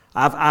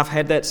 I've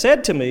had that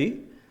said to me.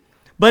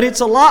 But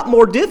it's a lot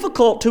more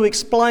difficult to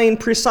explain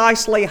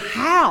precisely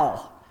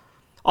how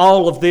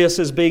all of this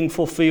is being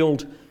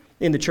fulfilled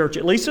in the church,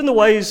 at least in the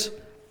ways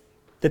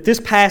that this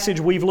passage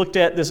we've looked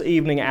at this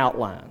evening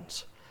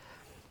outlines.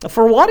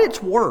 For what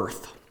it's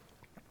worth,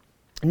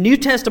 New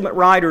Testament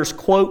writers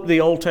quote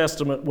the Old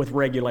Testament with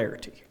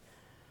regularity.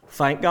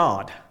 Thank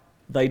God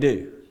they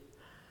do.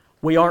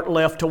 We aren't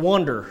left to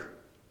wonder.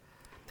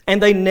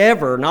 And they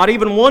never, not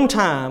even one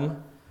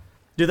time,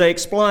 do they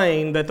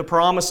explain that the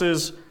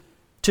promises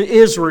to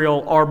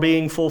Israel are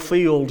being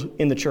fulfilled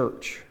in the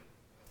church.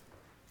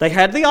 They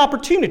had the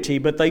opportunity,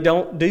 but they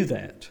don't do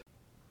that.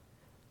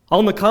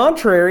 On the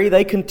contrary,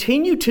 they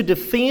continue to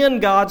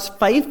defend God's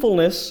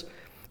faithfulness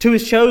to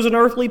His chosen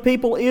earthly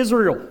people,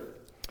 Israel.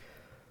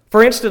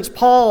 For instance,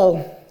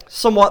 Paul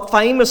somewhat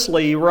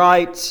famously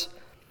writes,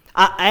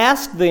 I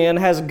ask then,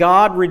 has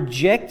God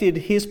rejected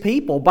His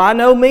people? By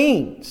no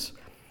means.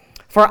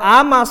 For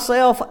I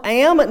myself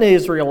am an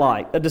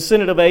Israelite, a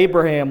descendant of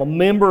Abraham, a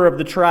member of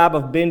the tribe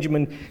of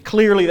Benjamin.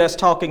 Clearly that's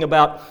talking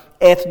about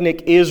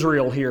ethnic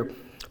Israel here.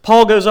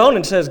 Paul goes on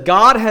and says,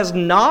 God has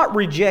not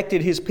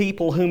rejected His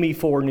people whom He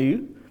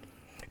foreknew.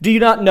 Do you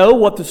not know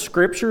what the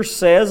Scripture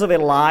says of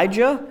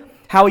Elijah?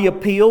 How he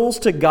appeals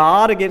to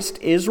God against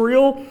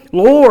Israel?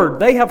 Lord,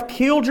 they have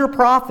killed your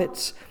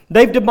prophets.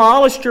 They've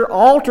demolished your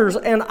altars,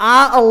 and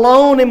I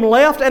alone am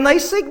left, and they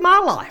seek my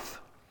life.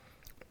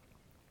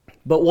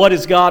 But what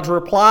is God's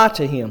reply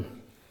to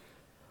him?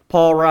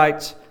 Paul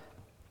writes,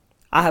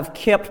 I have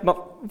kept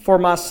for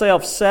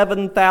myself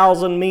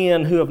 7,000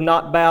 men who have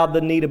not bowed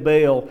the knee to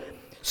Baal.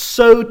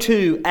 So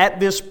too,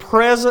 at this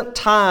present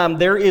time,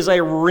 there is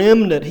a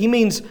remnant. He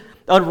means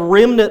a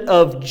remnant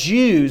of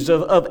Jews,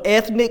 of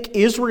ethnic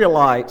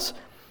Israelites.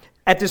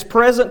 At this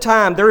present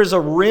time, there is a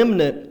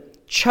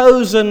remnant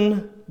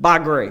chosen by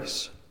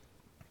grace.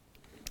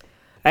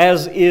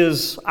 As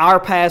is our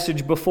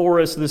passage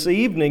before us this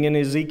evening in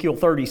Ezekiel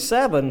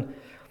 37,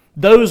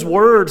 those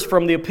words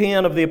from the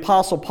pen of the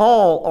Apostle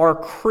Paul are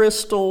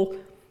crystal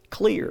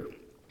clear.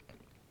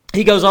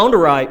 He goes on to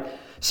write,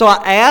 So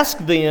I ask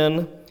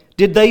then,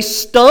 Did they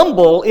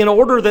stumble in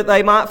order that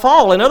they might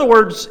fall? In other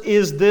words,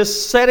 is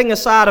this setting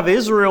aside of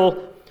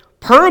Israel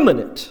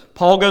permanent?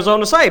 Paul goes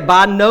on to say,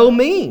 by no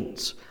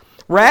means.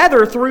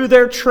 Rather, through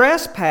their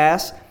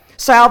trespass,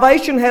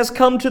 salvation has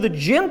come to the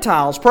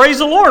Gentiles. Praise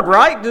the Lord,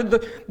 right?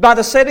 By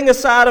the setting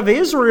aside of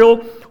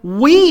Israel,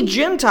 we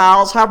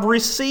Gentiles have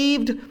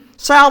received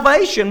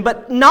salvation,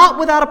 but not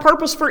without a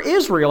purpose for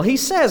Israel. He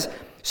says,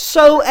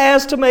 so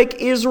as to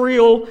make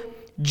Israel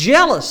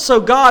jealous.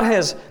 So God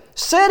has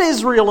set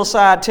Israel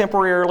aside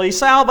temporarily.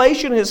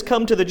 Salvation has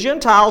come to the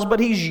Gentiles, but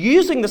He's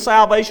using the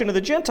salvation of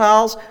the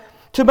Gentiles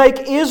to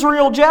make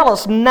Israel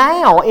jealous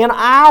now in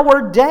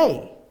our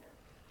day.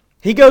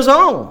 He goes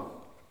on.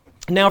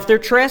 Now, if their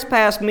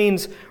trespass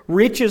means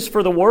riches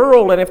for the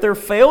world, and if their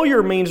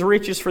failure means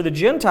riches for the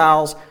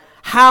Gentiles,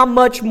 how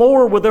much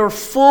more will their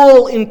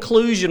full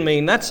inclusion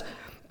mean? That's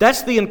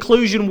the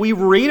inclusion we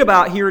read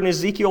about here in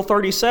Ezekiel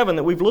 37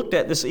 that we've looked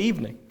at this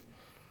evening.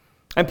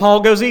 And Paul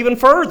goes even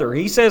further.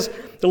 He says,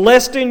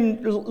 lest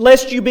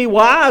you be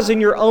wise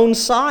in your own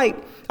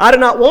sight, I do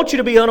not want you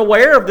to be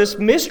unaware of this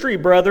mystery,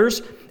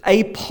 brothers.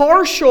 A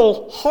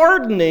partial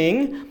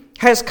hardening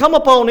has come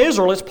upon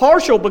Israel. It's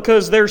partial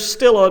because there's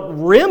still a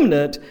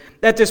remnant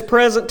at this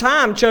present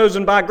time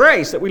chosen by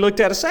grace that we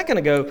looked at a second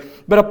ago.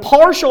 But a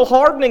partial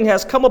hardening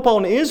has come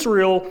upon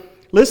Israel,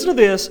 listen to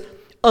this,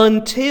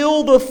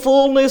 until the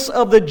fullness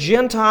of the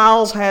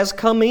Gentiles has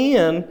come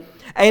in.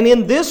 And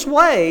in this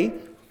way,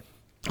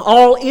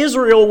 all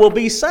Israel will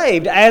be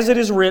saved. As it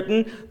is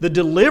written, the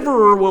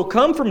deliverer will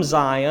come from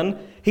Zion.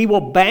 He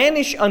will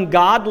banish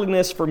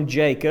ungodliness from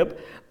Jacob.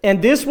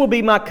 And this will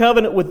be my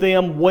covenant with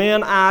them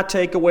when I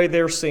take away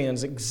their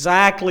sins.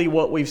 Exactly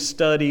what we've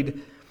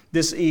studied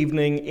this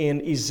evening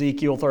in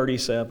Ezekiel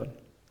 37.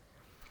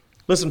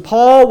 Listen,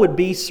 Paul would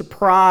be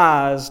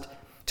surprised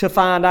to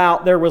find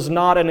out there was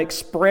not an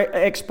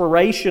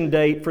expiration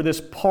date for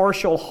this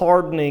partial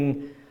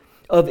hardening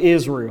of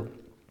Israel.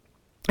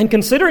 And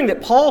considering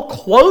that Paul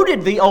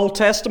quoted the Old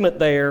Testament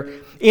there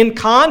in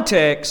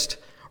context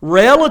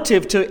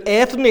relative to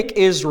ethnic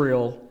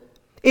Israel,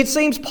 it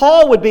seems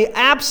Paul would be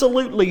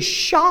absolutely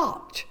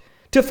shocked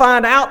to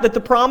find out that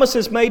the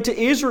promises made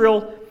to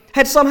Israel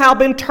had somehow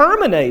been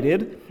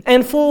terminated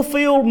and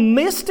fulfilled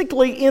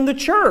mystically in the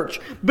church,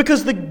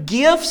 because the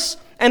gifts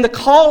and the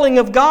calling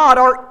of God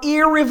are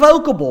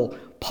irrevocable.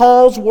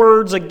 Paul's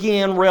words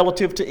again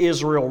relative to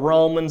Israel,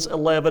 Romans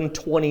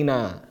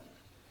 11:29.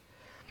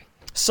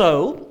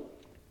 So,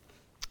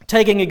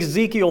 taking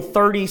Ezekiel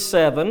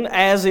 37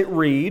 as it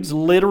reads,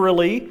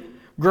 literally,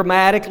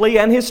 grammatically,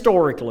 and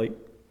historically,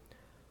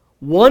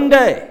 one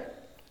day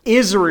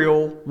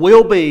Israel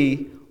will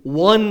be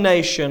one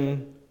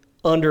nation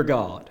under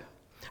God.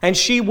 And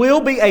she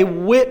will be a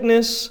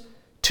witness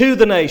to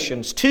the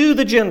nations, to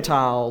the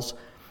Gentiles,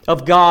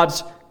 of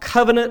God's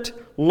covenant,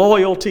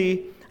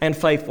 loyalty, and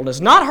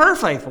faithfulness. Not her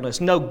faithfulness,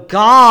 no,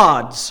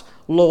 God's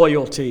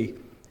loyalty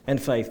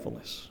and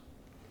faithfulness.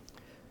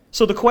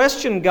 So the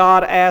question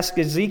God asked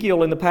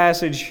Ezekiel in the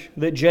passage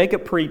that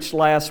Jacob preached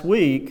last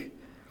week,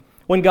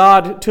 when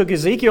God took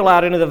Ezekiel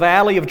out into the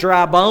valley of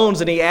dry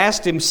bones and He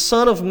asked him,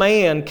 Son of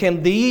man,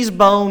 can these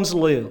bones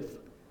live?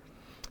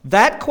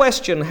 That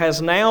question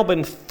has now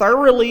been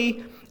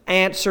thoroughly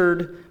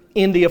answered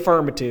in the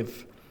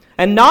affirmative.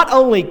 And not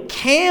only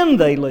can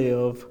they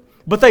live,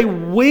 but they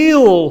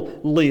will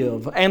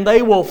live, and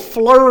they will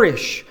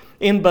flourish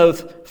in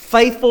both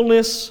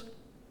faithfulness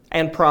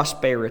and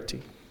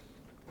prosperity.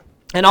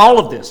 And all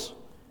of this,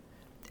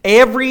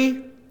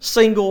 every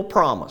single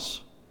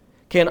promise,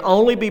 can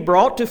only be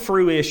brought to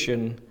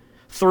fruition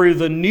through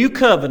the new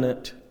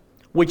covenant,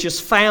 which is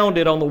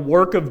founded on the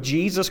work of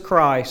Jesus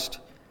Christ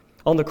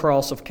on the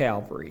cross of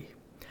Calvary.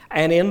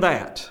 And in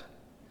that,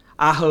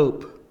 I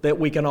hope that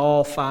we can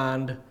all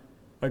find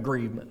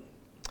agreement.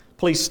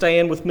 Please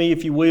stand with me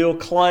if you will.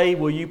 Clay,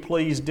 will you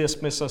please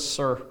dismiss us,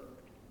 sir?